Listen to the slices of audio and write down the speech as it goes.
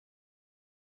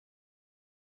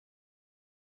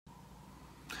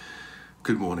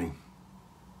Good morning.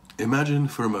 Imagine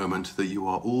for a moment that you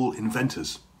are all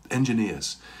inventors,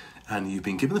 engineers, and you've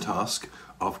been given the task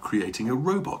of creating a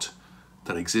robot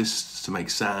that exists to make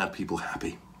sad people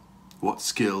happy. What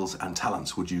skills and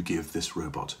talents would you give this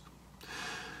robot?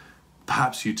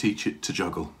 Perhaps you teach it to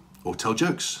juggle or tell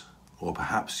jokes, or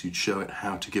perhaps you'd show it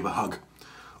how to give a hug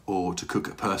or to cook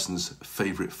a person's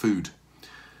favourite food.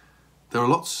 There are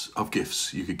lots of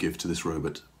gifts you could give to this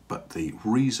robot, but the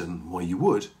reason why you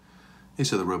would is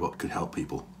so the robot could help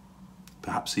people.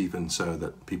 Perhaps even so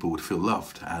that people would feel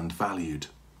loved and valued.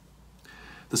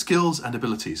 The skills and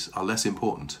abilities are less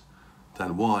important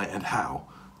than why and how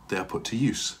they are put to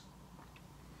use.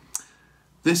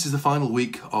 This is the final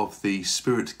week of the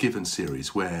Spirit Given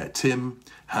series, where Tim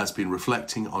has been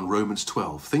reflecting on Romans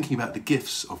 12, thinking about the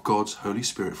gifts of God's Holy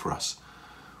Spirit for us,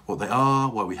 what they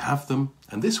are, why we have them,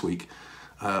 and this week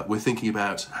we're thinking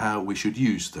about how we should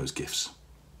use those gifts.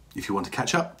 If you want to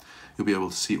catch up, you'll be able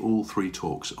to see all three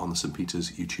talks on the St.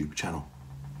 Peter's YouTube channel.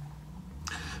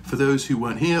 For those who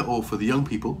weren't here, or for the young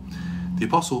people, the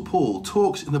Apostle Paul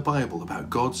talks in the Bible about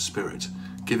God's Spirit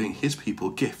giving his people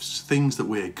gifts, things that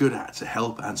we're good at to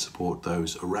help and support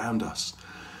those around us.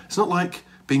 It's not like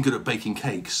being good at baking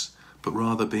cakes, but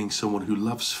rather being someone who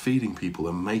loves feeding people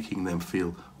and making them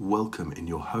feel welcome in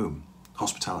your home.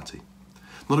 Hospitality.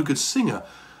 Not a good singer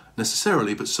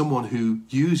necessarily, but someone who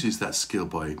uses that skill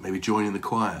by maybe joining the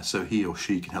choir so he or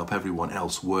she can help everyone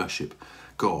else worship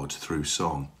God through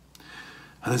song.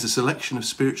 And there's a selection of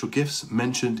spiritual gifts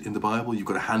mentioned in the Bible. You've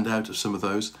got a handout of some of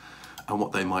those and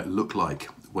what they might look like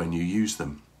when you use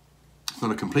them. It's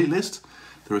not a complete list.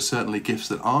 There are certainly gifts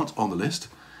that aren't on the list,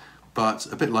 but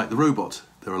a bit like the robot,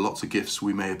 there are lots of gifts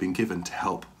we may have been given to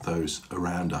help those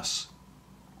around us.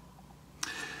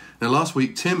 Now, last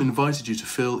week, Tim invited you to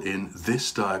fill in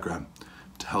this diagram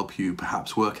to help you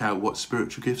perhaps work out what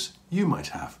spiritual gifts you might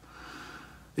have.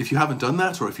 If you haven't done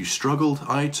that, or if you struggled,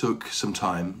 I took some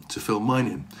time to fill mine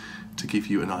in to give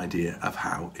you an idea of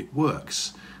how it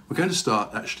works. We're going to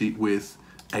start actually with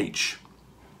H.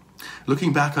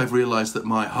 Looking back, I've realised that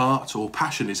my heart or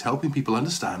passion is helping people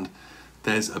understand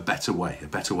there's a better way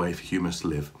for humans to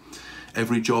live.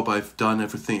 Every job I've done,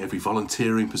 every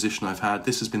volunteering position I've had,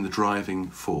 this has been the driving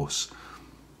force.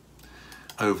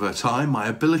 Over time, my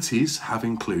abilities have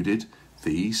included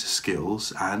these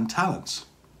skills and talents.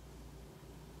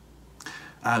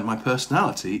 And my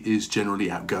personality is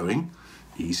generally outgoing,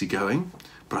 easygoing,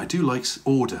 but I do like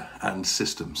order and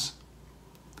systems.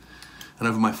 And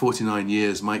over my 49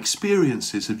 years, my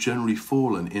experiences have generally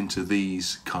fallen into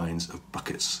these kinds of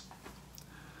buckets.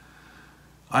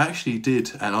 I actually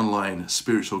did an online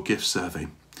spiritual gift survey,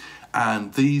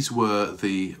 and these were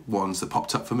the ones that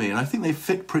popped up for me, and I think they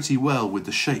fit pretty well with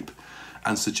the shape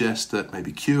and suggest that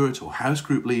maybe curate or house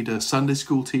group leader, Sunday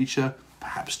school teacher,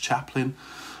 perhaps chaplain,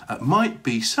 might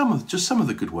be some of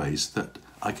the good ways that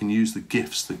I can use the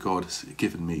gifts that God has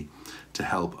given me to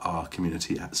help our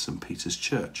community at St. Peter's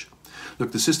Church.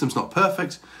 Look, the system's not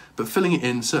perfect, but filling it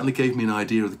in certainly gave me an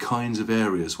idea of the kinds of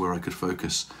areas where I could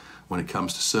focus when it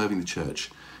comes to serving the church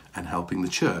and helping the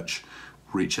church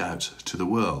reach out to the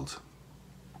world.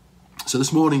 So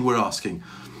this morning we're asking,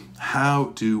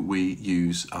 how do we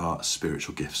use our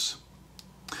spiritual gifts?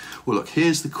 Well, look,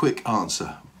 here's the quick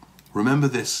answer. Remember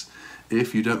this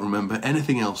if you don't remember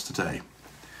anything else today.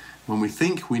 When we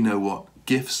think we know what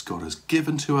gifts God has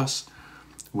given to us,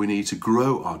 we need to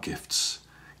grow our gifts,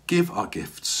 give our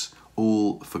gifts,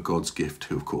 all for God's gift,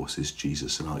 who of course is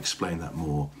Jesus, and I'll explain that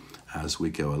more as we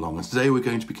go along. And today we're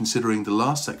going to be considering the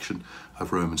last section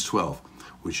of Romans 12,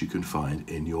 which you can find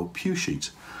in your pew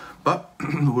sheet. But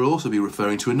we'll also be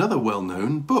referring to another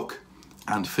well-known book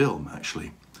and film,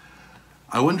 actually.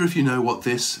 I wonder if you know what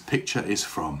this picture is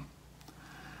from.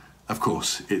 Of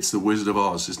course, it's The Wizard of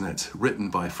Oz, isn't it? Written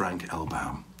by Frank L.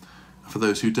 Baum. For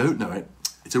those who don't know it,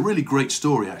 it's a really great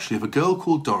story, actually, of a girl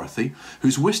called Dorothy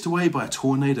who's whisked away by a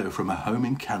tornado from her home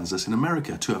in Kansas in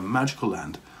America to a magical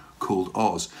land called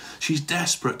Oz. She's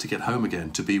desperate to get home again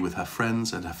to be with her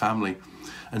friends and her family,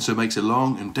 and so makes a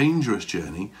long and dangerous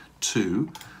journey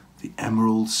to the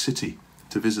Emerald City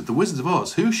to visit the Wizard of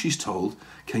Oz, who she's told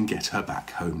can get her back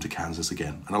home to Kansas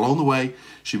again. And along the way,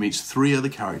 she meets three other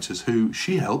characters who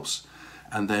she helps,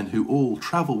 and then who all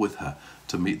travel with her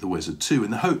to meet the wizard too, in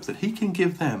the hope that he can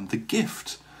give them the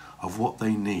gift of what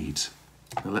they need.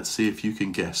 Now let's see if you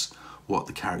can guess what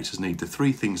the characters need. The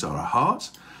three things are a heart,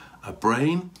 a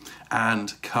brain,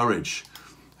 and courage.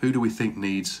 Who do we think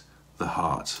needs the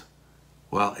heart?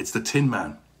 Well, it's the Tin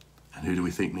Man. And who do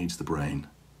we think needs the brain?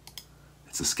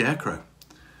 It's the Scarecrow.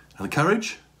 And the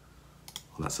courage?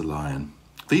 Well, that's a lion.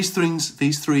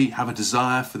 These three have a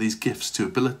desire for these gifts, the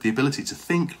ability to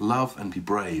think, love, and be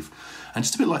brave. And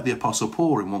just a bit like the Apostle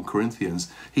Paul in 1 Corinthians,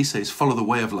 he says, follow the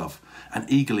way of love and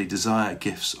eagerly desire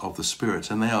gifts of the Spirit.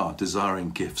 And they are desiring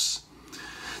gifts.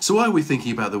 So why are we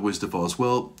thinking about the Wizard of Oz?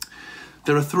 Well,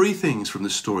 there are three things from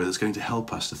this story that's going to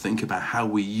help us to think about how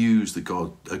we use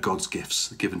God's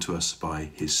gifts given to us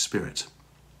by his Spirit.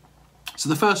 So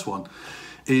the first one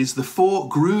is the four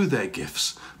grew their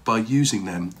gifts by using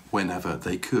them whenever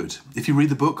they could. If you read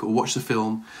the book or watch the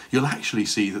film, you'll actually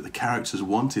see that the characters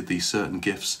wanted these certain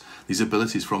gifts, these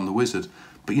abilities from the wizard,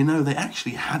 but they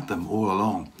actually had them all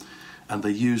along, and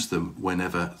they used them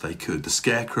whenever they could. The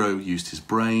Scarecrow used his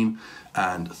brain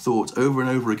and thought over and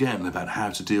over again about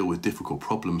how to deal with difficult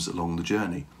problems along the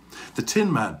journey. The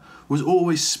Tin Man was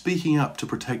always speaking up to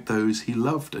protect those he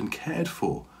loved and cared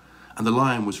for. And the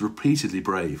Lion was repeatedly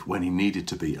brave when he needed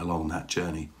to be along that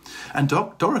journey. And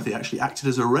Dorothy actually acted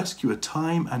as a rescuer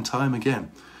time and time again,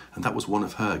 and that was one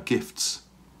of her gifts.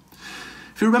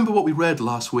 If you remember what we read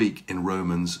last week in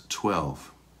Romans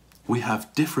 12, we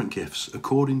have different gifts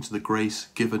according to the grace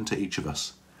given to each of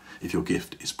us. If your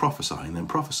gift is prophesying, then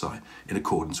prophesy in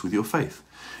accordance with your faith.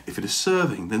 If it is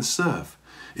serving, then serve.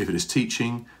 If it is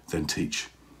teaching, then teach.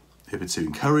 If it's to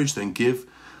encourage, then give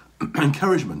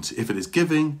encouragement. If it is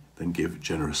giving, then give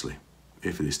generously.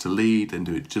 If it is to lead, then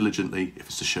do it diligently. If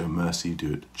it's to show mercy,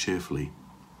 do it cheerfully.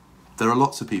 There are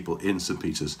lots of people in St.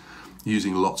 Peter's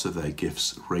using lots of their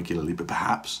gifts regularly, but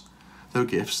perhaps there are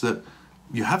gifts that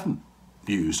you haven't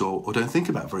used or don't think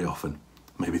about very often,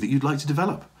 maybe that you'd like to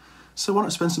develop. So why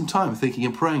not spend some time thinking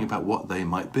and praying about what they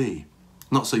might be?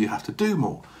 Not so you have to do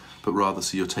more, but rather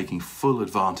so you're taking full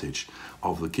advantage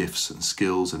of the gifts and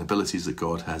skills and abilities that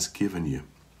God has given you.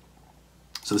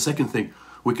 So the second thing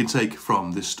we can take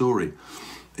from this story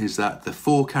is that the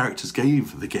four characters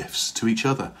gave the gifts to each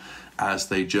other as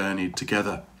they journeyed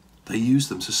together. They used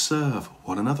them to serve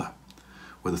one another.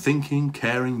 Whether thinking,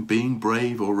 caring, being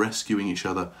brave, or rescuing each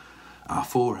other, our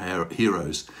four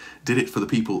heroes did it for the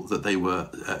people that they were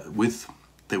with.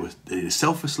 They did it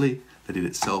selflessly, they did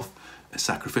it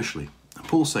self-sacrificially. And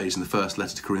Paul says in the first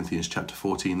letter to Corinthians chapter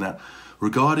 14 that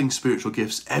regarding spiritual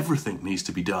gifts, everything needs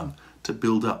to be done to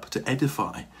build up, to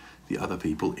edify the other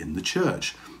people in the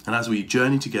church. And as we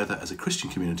journey together as a Christian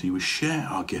community, we share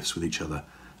our gifts with each other,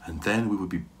 and then we will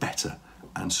be better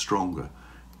and stronger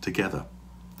together.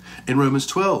 In Romans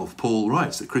 12, Paul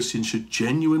writes that Christians should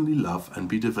genuinely love and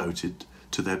be devoted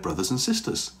to their brothers and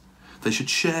sisters. They should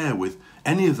share with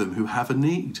any of them who have a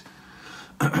need.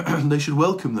 They should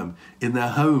welcome them in their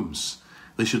homes.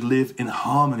 They should live in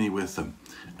harmony with them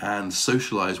and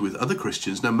socialise with other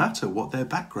Christians no matter what their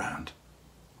background.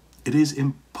 It is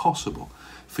impossible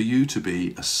for you to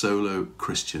be a solo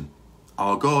Christian.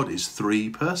 Our God is three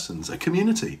persons, a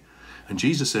community. And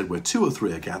Jesus said, where two or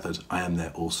three are gathered, I am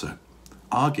there also.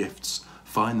 Our gifts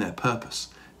find their purpose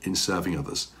in serving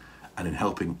others and in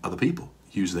helping other people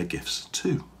use their gifts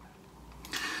too.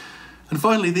 And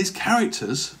finally, these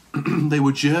characters, they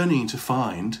were journeying to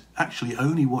find actually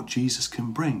only what Jesus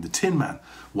can bring. The Tin Man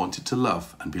wanted to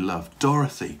love and be loved.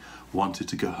 Dorothy wanted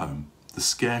to go home. The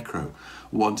Scarecrow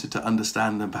wanted to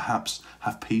understand and perhaps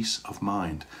have peace of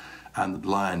mind. And the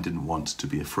Lion didn't want to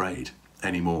be afraid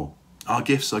anymore. Our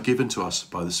gifts are given to us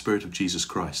by the Spirit of Jesus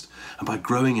Christ. And by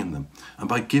growing in them and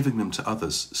by giving them to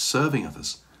others, serving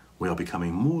others, we are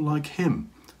becoming more like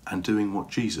him and doing what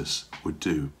Jesus would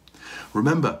do.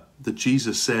 Remember that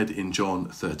Jesus said in John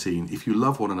 13, if you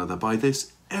love one another, by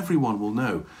this everyone will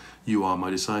know you are my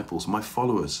disciples, my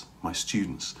followers, my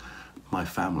students, my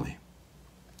family.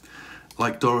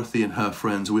 Like Dorothy and her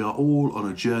friends, we are all on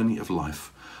a journey of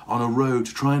life, on a road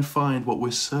to try and find what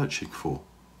we're searching for.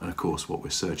 And of course, what we're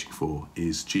searching for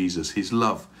is Jesus, his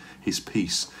love, his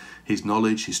peace, his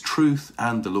knowledge, his truth,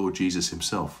 and the Lord Jesus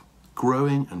himself.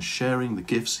 Growing and sharing the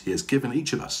gifts he has given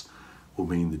each of us will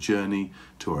mean the journey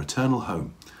to our eternal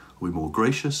home will be more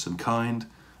gracious and kind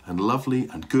and lovely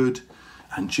and good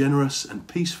and generous and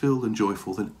peace-filled and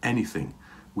joyful than anything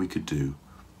we could do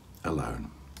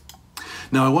alone.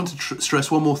 Now, I want to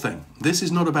stress one more thing. This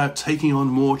is not about taking on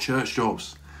more church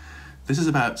jobs. This is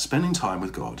about spending time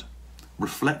with God,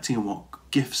 reflecting on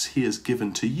what gifts he has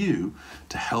given to you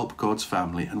to help God's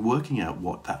family and working out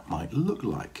what that might look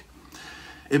like.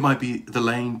 It might be the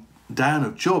laying down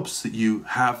of jobs that you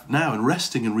have now and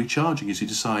resting and recharging as you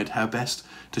decide how best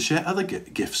to share other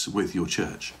gifts with your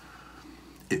church.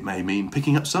 It may mean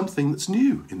picking up something that's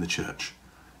new in the church.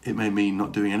 It may mean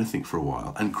not doing anything for a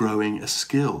while and growing a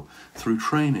skill through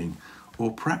training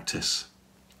or practice.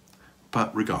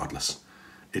 But regardless,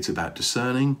 it's about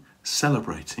discerning,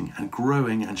 celebrating and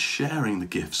growing and sharing the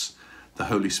gifts the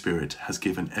Holy Spirit has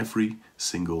given every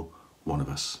single one of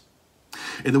us.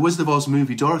 In the Wizard of Oz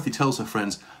movie, Dorothy tells her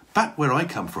friends, "Back where I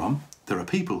come from, there are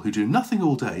people who do nothing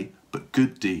all day but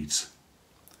good deeds."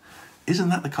 Isn't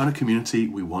that the kind of community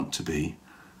we want to be?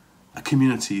 A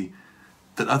community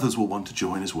that others will want to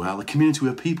join as well. A community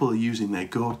where people are using their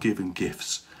God-given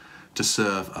gifts to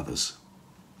serve others.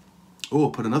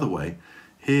 Or put another way,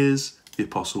 here's the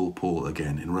Apostle Paul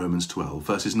again in Romans 12,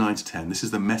 verses 9 to 10. This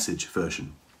is the Message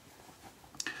version.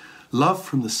 Love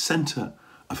from the centre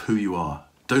of who you are.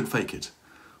 Don't fake it.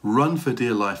 Run for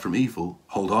dear life from evil.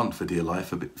 Hold on for dear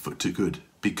life to good.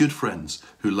 Be good friends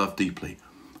who love deeply.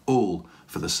 All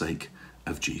for the sake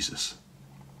of Jesus.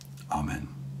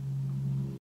 Amen.